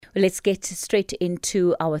Well, let's get straight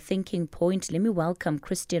into our thinking point. Let me welcome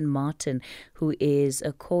Christian Martin, who is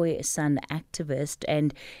a Khoi-San activist,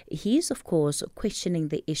 and he's, of course, questioning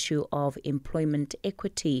the issue of employment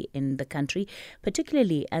equity in the country,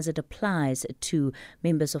 particularly as it applies to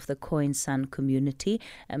members of the Khoi and San community.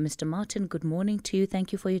 Mr. Martin, good morning to you.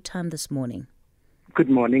 Thank you for your time this morning. Good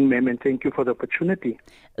morning, ma'am, and thank you for the opportunity.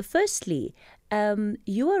 Firstly,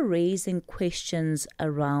 you are raising questions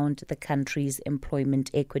around the country's employment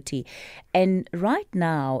equity. And right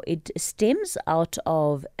now, it stems out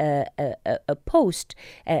of a post,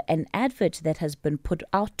 an advert that has been put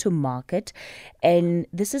out to market. And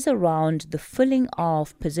this is around the filling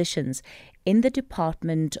of positions in the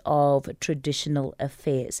Department of Traditional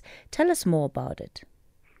Affairs. Tell us more about it.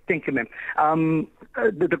 Thank you, ma'am.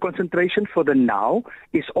 The concentration for the now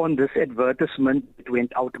is on this advertisement that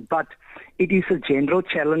went out, but it is a general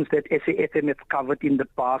challenge that SAFM have covered in the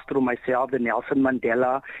past through myself, the Nelson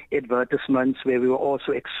Mandela advertisements where we were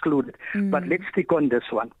also excluded. But let's stick on this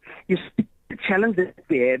one. You see, the challenge that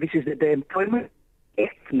we have is that the Employment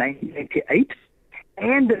Act 1998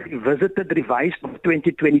 and the revised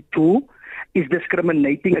 2022 is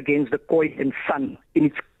discriminating against the Khoi and San in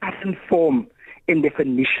its current form and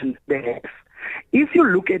definition they have. If you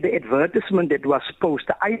look at the advertisement that was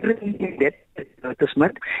posted, I read that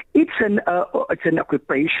advertisement, it's an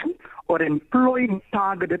occupation or employment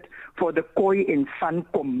targeted for the Khoi and San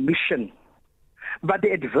Commission. But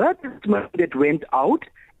the advertisement that went out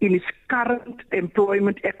in its current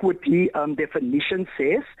employment equity definition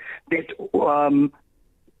says that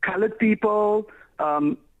colored people,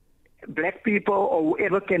 black people, or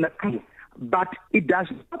whoever can apply, but it does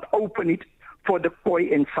not open it for the Khoi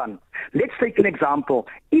and San. Let's take an example.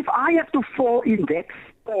 If I have to fall in that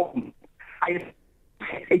form, I have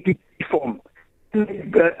a form.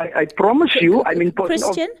 I promise you, I mean...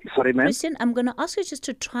 Christian, sorry, ma'am. Christian, I'm going to ask you just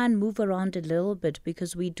to try and move around a little bit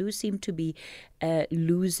because we do seem to be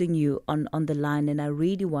losing you on the line, and I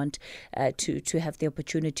really want to have the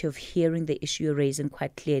opportunity of hearing the issue you're raising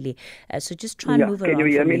quite clearly. So just try and move around. Can you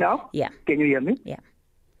hear me now? Yeah. Can you hear me? Yeah.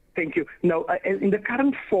 Thank you. Now, in the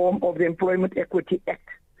current form of the Employment Equity Act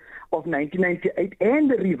of 1998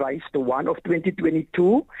 and the revised one of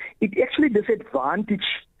 2022, it actually disadvantages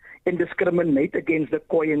and discriminate against the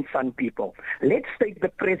Khoi and San people. Let's take the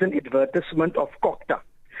present advertisement of COCTA.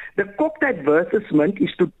 The COCTA advertisement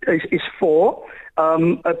is for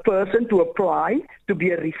a person to apply to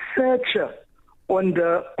be a researcher on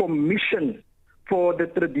the Commission for the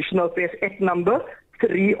Traditional Affairs Act number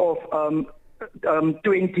 3 of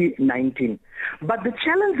 2019. But the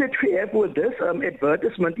challenge that we have with this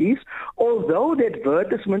advertisement is, although the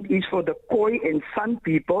advertisement is for the Khoi and San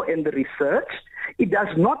people and the research, it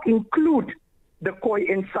does not include the Khoi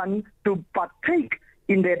and San to partake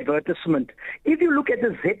in the advertisement. If you look at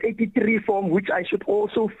the Z83 form, which I should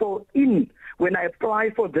also fill in when I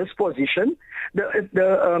apply for this position, the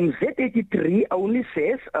Z83 only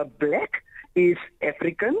says black is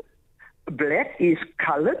African, black is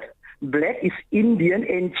colored, black is Indian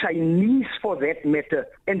and Chinese for that matter.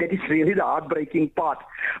 And that is really the heartbreaking part.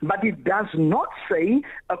 But it does not say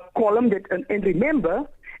a column that, and remember,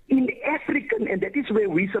 in African, and that is where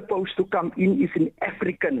we're supposed to come in, is in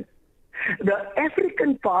African. The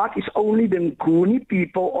African part is only the Nguni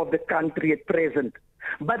people of the country at present.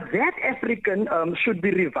 But that African should be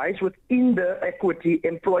revised within the Equity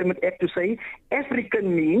Employment Act to say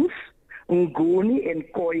African means Nguni and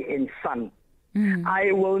Khoi and San.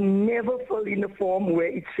 I will never fill in a form where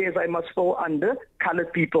it says I must fall under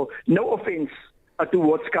colored people. No offense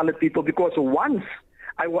towards colored people, because once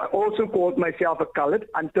I also called myself a colored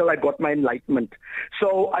until I got my enlightenment.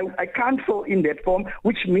 So I can't fill in that form,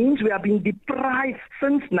 which means we are being deprived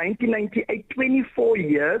since 1998, 24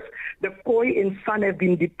 years. The Khoi and San have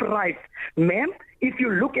been deprived. Ma'am, if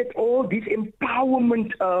you look at all these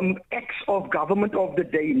empowerment acts of government of the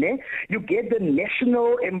day, you get the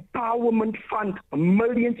National Empowerment Fund,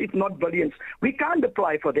 millions if not billions. We can't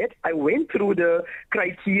apply for that. I went through the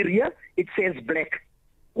criteria. It says black.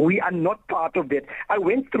 We are not part of that. I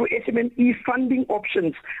went through SMME funding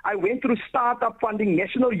options. I went through startup funding,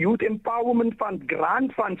 National Youth Empowerment Fund,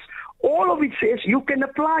 grant funds. All of it says you can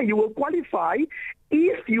apply. You will qualify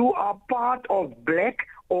if you are part of black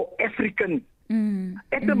or African.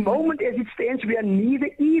 At the moment, as it stands, we are neither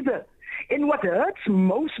either. And what hurts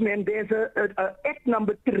most, man, there's a Act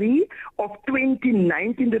number 3 of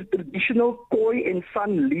 2019, the Traditional Khoi and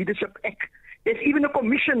San Leadership Act. There's even a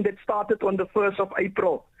commission that started on the 1st of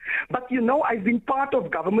April. But you know, I've been part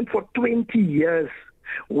of government for 20 years.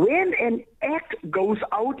 When an act goes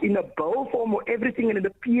out in a bill form or everything and it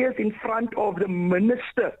appears in front of the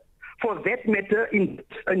minister for that matter, in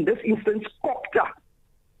this instance, Kopta,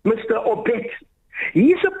 Mr. Obet.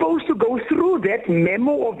 He's supposed to go through that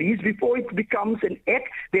memo of his before it becomes an act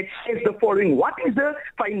that says the following. What is the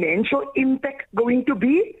financial impact going to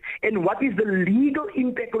be? And what is the legal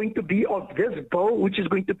impact going to be of this bill, which is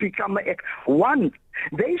going to become an act? One,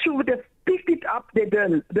 they should have picked it up that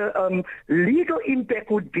the legal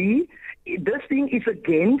impact would be, this thing is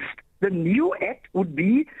against, the new act should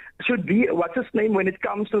be, what's its name when it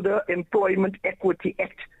comes to the Employment Equity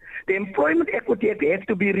Act. The Employment Equity Act has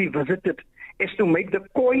to be revisited as to make the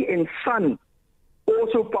Khoi and San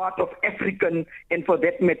also part of African and for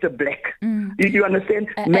that matter black. You understand,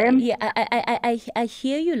 ma'am? Yeah, I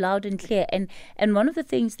hear you loud and clear. And one of the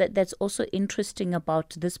things that's also interesting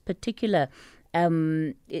about this particular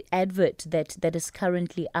advert that is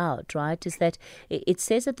currently out, right, is that it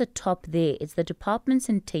says at the top there, it's the department's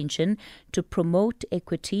intention to promote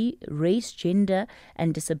equity, race, gender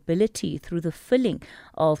and disability through the filling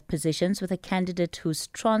of positions with a candidate whose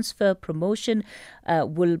transfer promotion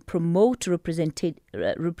will promote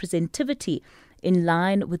representativity in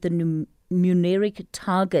line with the numeric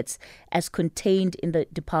targets as contained in the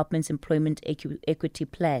department's employment equity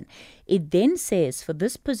plan. It then says for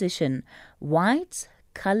this position, whites,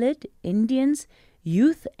 colored, Indians,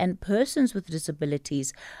 youth and persons with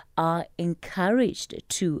disabilities are encouraged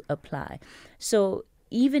to apply. So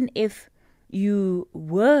even if you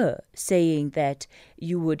were saying that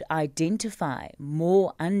you would identify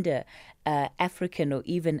more under African or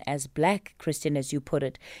even as black, Christian, as you put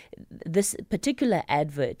it, this particular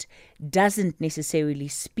advert doesn't necessarily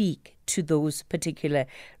speak to those particular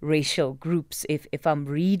racial groups, if I'm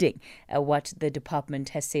reading what the department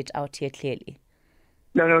has set out here clearly.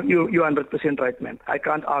 No, you're 100% right, ma'am. I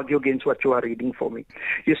can't argue against what you are reading for me.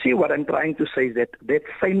 You see, what I'm trying to say is that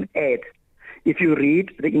same ad, if you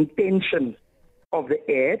read, the intention of the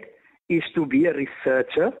ad is to be a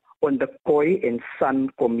researcher on the Khoi and San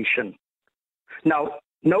Commission. Now,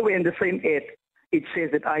 nowhere in the same ad, it says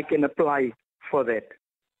that I can apply for that.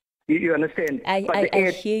 You understand? I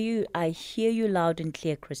hear you loud and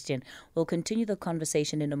clear, Christian. We'll continue the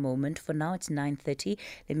conversation in a moment. For now, it's 9:30.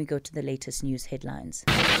 Let me go to the latest news headlines.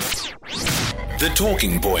 The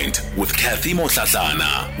Talking Point with Kathy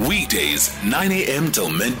Motlatlana. Weekdays, 9 a.m. till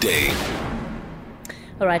midday.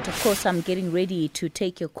 All right, of course, I'm getting ready to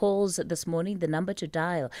take your calls this morning. The number to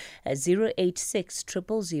dial, 086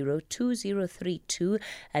 000 2032.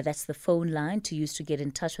 That's the phone line to use to get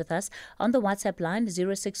in touch with us. On the WhatsApp line,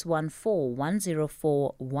 0614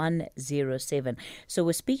 104 107. So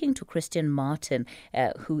we're speaking to Christian Martin,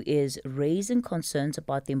 who is raising concerns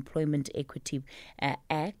about the Employment Equity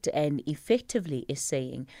Act and effectively is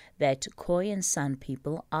saying that Khoi and San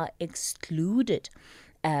people are excluded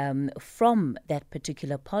from that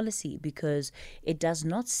particular policy because it does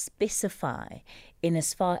not specify in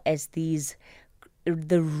as far as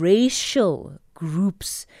the racial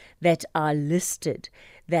groups that are listed,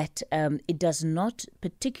 that it does not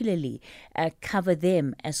particularly cover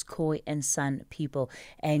them as Khoi and San people,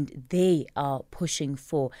 and they are pushing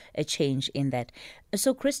for a change in that.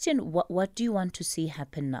 So, Christian, what do you want to see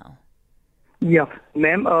happen now? Yeah,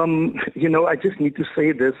 ma'am, I just need to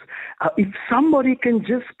say this. If somebody can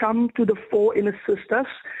just come to the fore and assist us,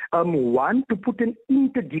 one, to put an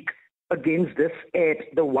interdict against this ad,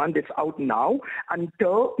 the one that's out now,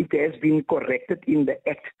 until it has been corrected in the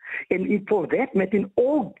act. And for that matter,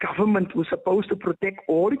 all government who's supposed to protect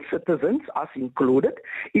all its citizens, us included,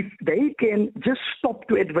 if they can just stop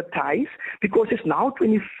to advertise, because it's now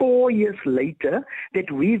 24 years later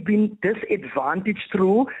that we've been disadvantaged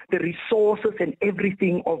through the resources and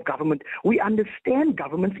everything of government. We understand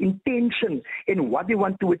government's intention and what they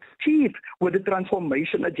want to achieve with the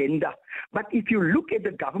transformation agenda. But if you look at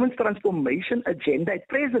the government's transformation agenda at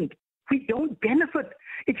present, we don't benefit.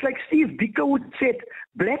 It's like Steve Biko would say,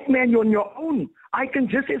 black man, you're on your own. I can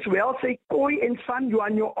just as well say, Khoi and San, you're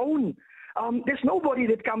on your own. There's nobody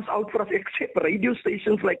that comes out for us except radio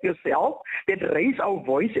stations like yourself that raise our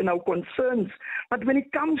voice and our concerns. But when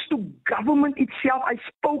it comes to government itself, I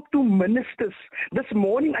spoke to ministers. This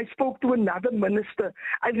morning I spoke to another minister.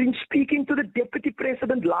 I've been speaking to the deputy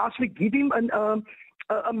president last week, give him a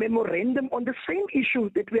memorandum on the same issue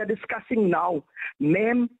that we are discussing now.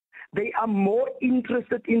 Ma'am, they are more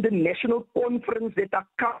interested in the national conference that are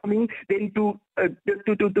coming than to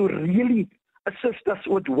really assist us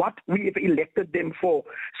with what we have elected them for.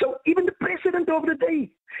 So even the president of the day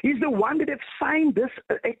is the one that have signed this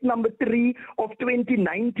Act number 3 of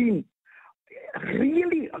 2019.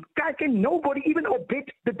 Really, can nobody even obey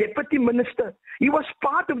the deputy minister? He was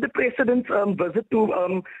part of the president's visit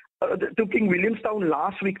to King Williamstown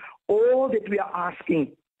last week. All that we are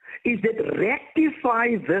asking, is that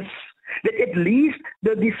rectify this, that at least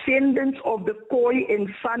the descendants of the Khoi and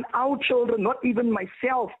San, our children, not even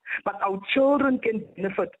myself, but our children can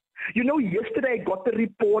benefit. You know, yesterday I got a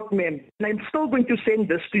report, ma'am, and I'm still going to send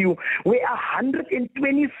this to you, where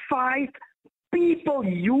 125 people,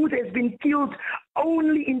 youth, has been killed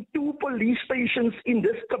only in 2 police stations in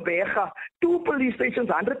this Kabega. 2 police stations,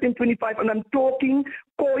 125, and I'm talking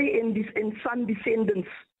Khoi and San descendants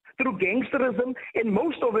through gangsterism, and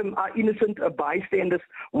most of them are innocent bystanders.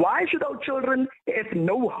 Why should our children have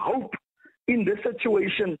no hope in this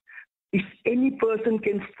situation? If any person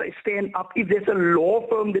can stand up, if there's a law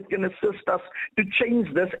firm that can assist us to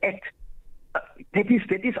change this act, that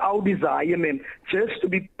is our desire, ma'am. Just to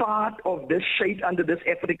be part of this shade under this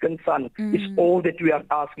African sun is all that we are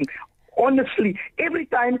asking. Honestly, every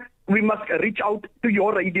time we must reach out to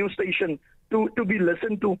your radio station to be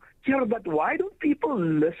listened to. Yeah, but why don't people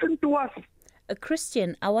listen to us?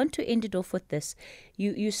 Christian, I want to end it off with this.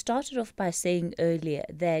 You started off by saying earlier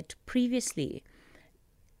that previously,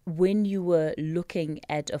 when you were looking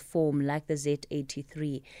at a form like the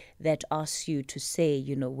Z83 that asks you to say,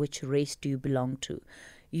 you know, which race do you belong to,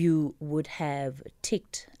 you would have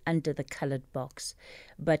ticked under the colored box.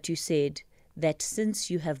 But you said that since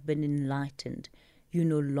you have been enlightened, you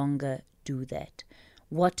no longer do that.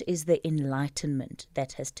 What is the enlightenment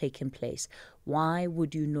that has taken place? Why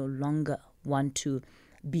would you no longer want to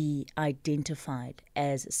be identified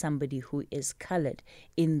as somebody who is colored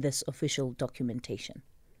in this official documentation?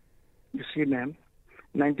 You see, ma'am,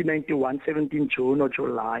 1991, 17 June or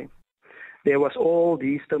July, there was all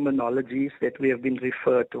these terminologies that we have been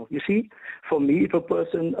referred to. You see, for me, if a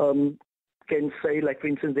person can say, like, for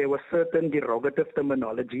instance, there were certain derogative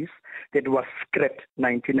terminologies that was scrapped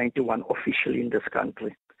 1991 officially in this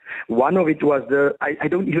country. One of it was I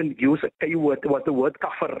don't even use a K word, it was the word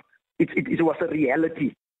kafir. It was a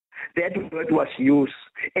reality. That word was used,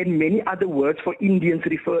 and many other words for Indians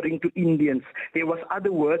referring to Indians. There was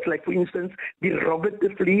other words, like, for instance,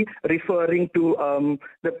 derogatively referring to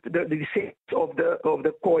the descent of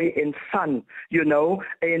the Khoi and San, you know.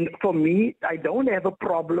 And for me, I don't have a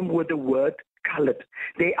problem with the word colored.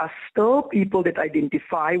 There are still people that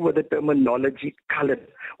identify with the terminology colored,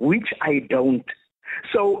 which I don't.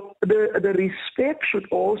 So the respect should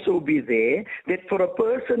also be there, that for a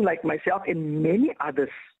person like myself and many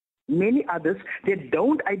others that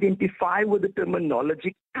don't identify with the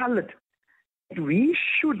terminology colored, we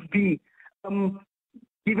should be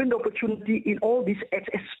given the opportunity in all these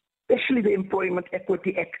acts, especially the Employment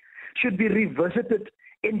Equity Act, should be revisited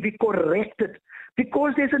and be corrected,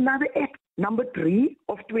 because there's another act, number 3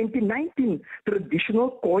 of 2019,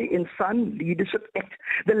 Traditional Khoi and San Leadership Act.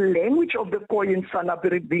 The language of the Khoi and San are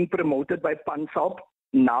being promoted by Pansalp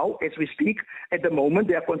now as we speak. At the moment,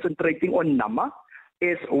 they are concentrating on Nama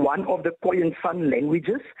as one of the Khoi and San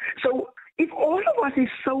languages. So if all of us is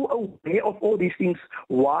so aware of all these things,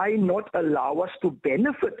 why not allow us to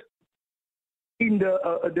benefit in the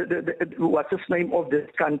what's the name of this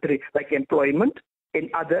country, like employment and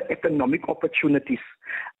other economic opportunities?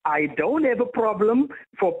 I don't have a problem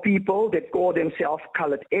for people that call themselves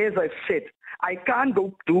colored. As I've said, I can't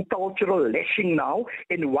go do cultural lashing now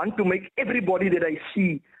and want to make everybody that I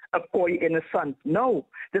see a Khoi and a San. No,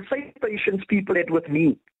 the same patience people had with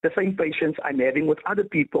me, the same patience I'm having with other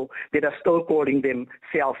people that are still calling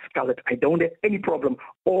themselves colored. I don't have any problem.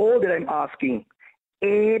 All that I'm asking,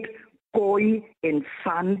 add Khoi and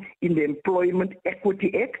San in the Employment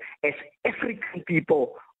Equity Act as African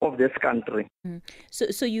people of this country.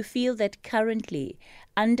 So you feel that currently,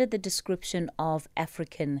 under the description of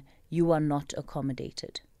African, you are not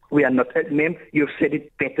accommodated? We are not, ma'am, you've said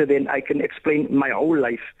it better than I can explain my whole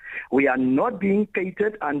life. We are not being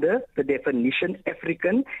catered under the definition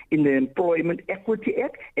African in the Employment Equity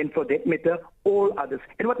Act, and for that matter, all others.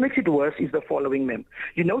 And what makes it worse is the following, ma'am.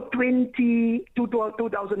 You know,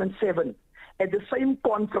 2007, at the same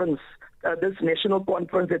conference, this national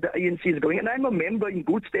conference that the ANC is going, and I'm a member in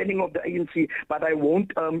good standing of the ANC, but I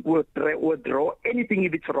won't withdraw anything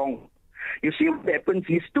if it's wrong. You see what happens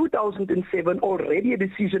is 2007 already a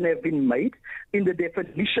decision has been made in the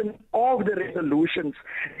definition of the resolutions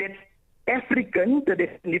that African, the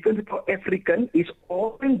definition for African is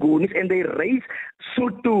all Nguni, and they raise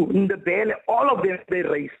Sotho, Ndebele, all of them they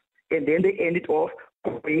raise, and then they end it off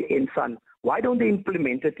Khoi and San. Why don't they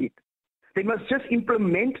implement it? They must just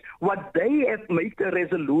implement what they have made a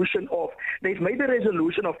resolution of. They've made a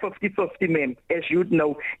resolution of 50-50, ma'am, as you'd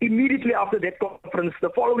know. Immediately after that conference,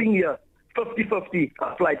 the following year, 50-50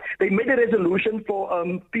 applied. They made a resolution for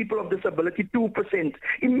people of disability, 2%.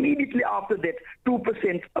 Immediately after that,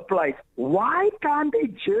 2% applied. Why can't they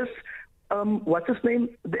just what's his name,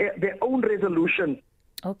 their own resolution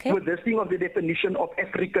Okay. with this thing of the definition of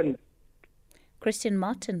African. Christian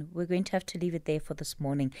Martin, we're going to have to leave it there for this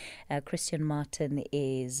morning. Christian Martin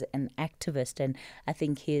is an activist, and I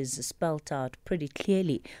think he's spelt out pretty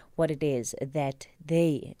clearly what it is that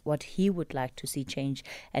what he would like to see change,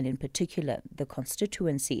 and in particular the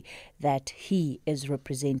constituency that he is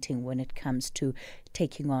representing when it comes to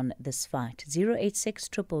taking on this fight. 086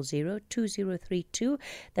 000 2032.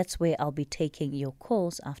 That's where I'll be taking your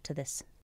calls after this.